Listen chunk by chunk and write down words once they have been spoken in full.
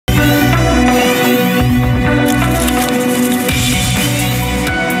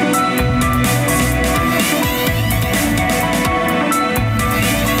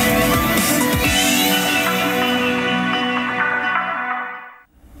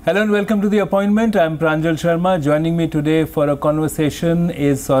Hello and welcome to The Appointment. I'm Pranjal Sharma. Joining me today for a conversation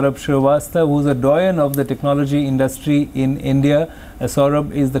is Saurabh Srivastava, who's a doyen of the technology industry in India.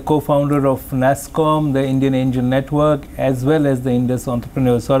 Saurabh is the co-founder of NASSCOM, the Indian Angel Network, as well as the Indus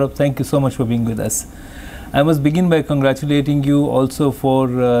entrepreneur. Saurabh, thank you so much for being with us. I must begin by congratulating you also for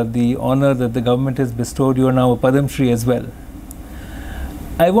the honor that the government has bestowed. You are now a Padam Shri as well.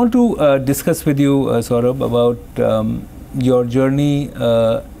 I want to discuss with you, Saurabh, about your journey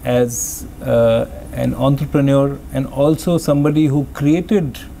as an entrepreneur and also somebody who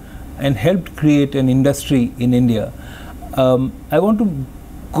created and helped create an industry in India. I want to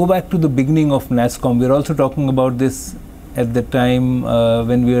go back to the beginning of NASSCOM. We're also talking about this at the time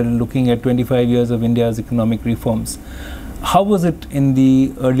when we were looking at 25 years of India's economic reforms. How was it in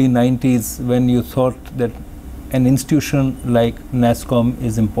the early 90s when you thought that an institution like NASSCOM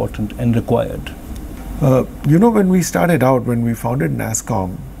is important and required? When we started out, when we founded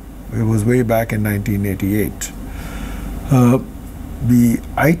NASSCOM, it was way back in 1988. The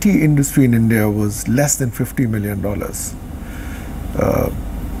IT industry in India was less than $50 million.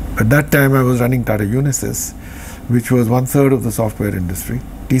 At that time, I was running Tata Unisys, which was 1/3 of the software industry.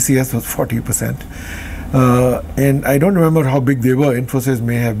 TCS was 40%. And I don't remember how big they were. Infosys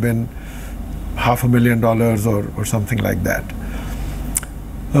may have been $500,000 or something like that.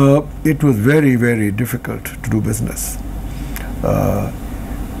 It was very, very difficult to do business.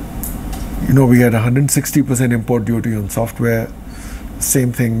 We had 160% import duty on software.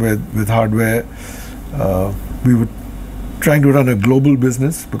 Same thing with hardware. We were trying to run a global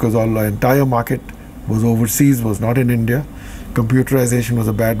business because our entire market was overseas, was not in India. Computerization was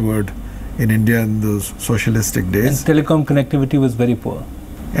a bad word in India in those socialistic days. And telecom connectivity was very poor.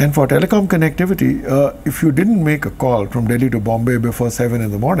 And for telecom connectivity, if you didn't make a call from Delhi to Bombay before 7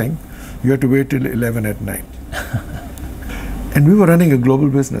 in the morning, you had to wait till 11 at night. And we were running a global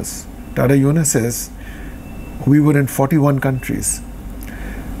business. Tata Unisys, we were in 41 countries.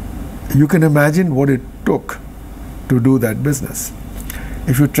 You can imagine what it took to do that business.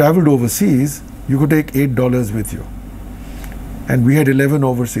 If you traveled overseas, you could take $8 with you. And we had 11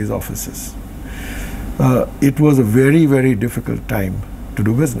 overseas offices. It was a very, very difficult time to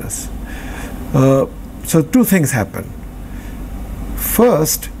do business. So two things happened.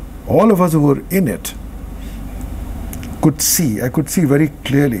 First, all of us who were in it I could see very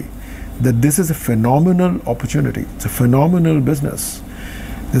clearly that this is a phenomenal opportunity. It's a phenomenal business.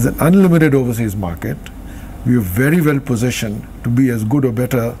 There's an unlimited overseas market. We are very well positioned to be as good or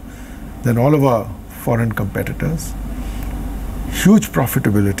better than all of our foreign competitors. Huge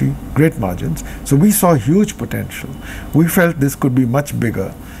profitability, great margins. So we saw huge potential. We felt this could be much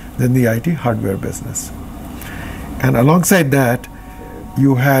bigger than the IT hardware business. And alongside that,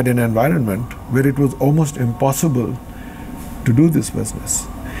 you had an environment where it was almost impossible to do this business.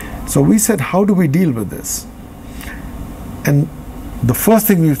 So we said, how do we deal with this? And the first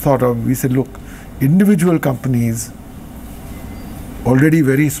thing we thought of, we said, look, individual companies, already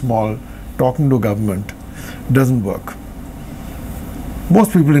very small, talking to government, doesn't work.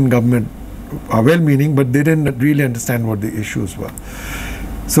 Most people in government are well-meaning, but they didn't really understand what the issues were.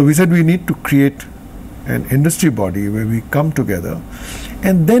 So we said we need to create an industry body where we come together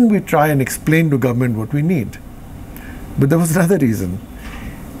and then we try and explain to government what we need. But there was another reason.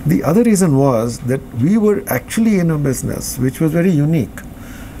 The other reason was that we were actually in a business which was very unique.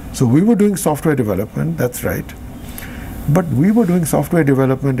 So we were doing software development, that's right. But we were doing software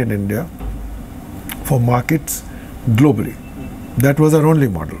development in India for markets globally. That was our only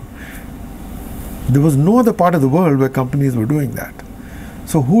model. There was no other part of the world where companies were doing that.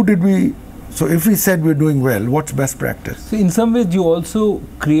 So if we said we're doing well, what's best practice? So in some ways you also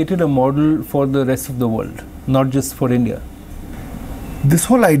created a model for the rest of the world, not just for India. This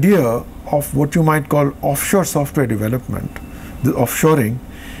whole idea of what you might call offshore software development, the offshoring,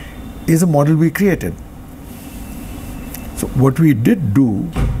 is a model we created. So what we did do,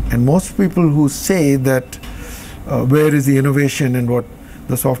 and most people who say that where is the innovation and what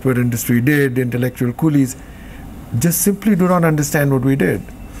the software industry did, intellectual coolies, just simply do not understand what we did.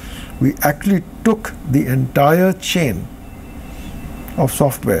 We actually took the entire chain of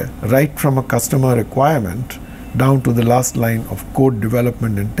software, right from a customer requirement down to the last line of code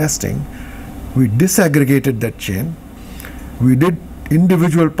development and testing. We disaggregated that chain. We did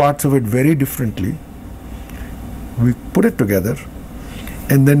individual parts of it very differently. We put it together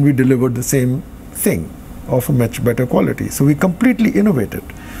and then we delivered the same thing of a much better quality. So we completely innovated.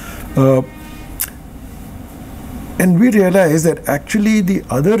 And we realized that actually the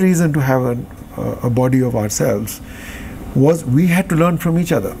other reason to have a body of ourselves was we had to learn from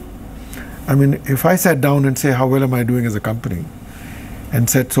each other. I mean, if I sat down and say, how well am I doing as a company? and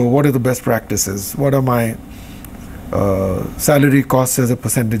said, so what are the best practices? What are my salary costs as a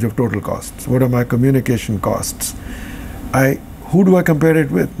percentage of total costs? What are my communication costs? Who do I compare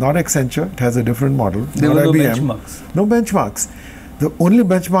it with? Not Accenture, it has a different model. There were no benchmarks. No benchmarks. The only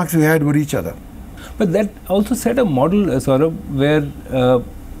benchmarks we had were each other. But that also set a model, Saurabh, where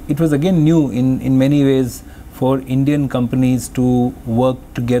it was again new in many ways for Indian companies to work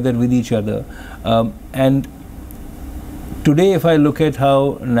together with each other. And today, if I look at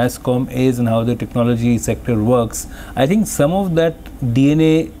how NASSCOM is and how the technology sector works, I think some of that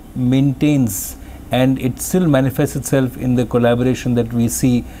DNA maintains, and it still manifests itself in the collaboration that we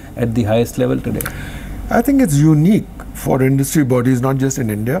see at the highest level today. I think it's unique for industry bodies, not just in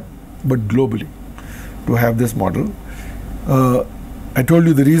India, but globally, to have this model. I told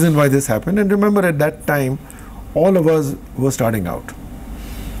you the reason why this happened, and remember at that time, all of us were starting out.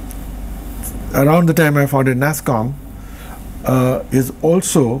 Around the time I founded NASSCOM,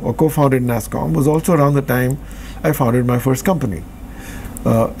 co-founded NASSCOM, was also around the time I founded my first company.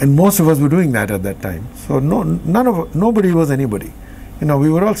 And most of us were doing that at that time. So nobody was anybody. We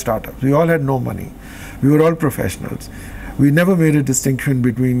were all startups. We all had no money. We were all professionals. We never made a distinction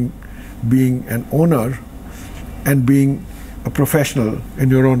between being an owner and being a professional in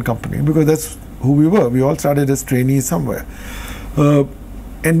your own company, because that's who we were. We all started as trainees somewhere.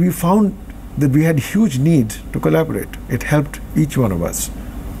 And we found that we had huge need to collaborate. It helped each one of us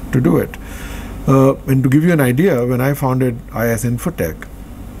to do it. And to give you an idea, when I founded IS Infotech,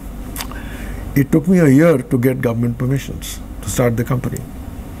 it took me a year to get government permissions to start the company.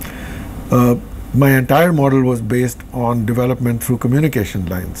 My entire model was based on development through communication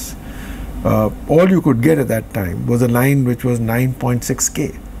lines. All you could get at that time was a line which was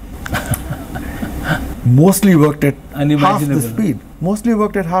 9.6K. Mostly worked at half the speed. Mostly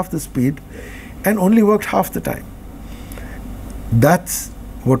worked at half the speed and only worked half the time. That's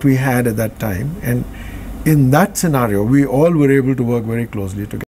what we had at that time. And in that scenario, we all were able to work very closely together.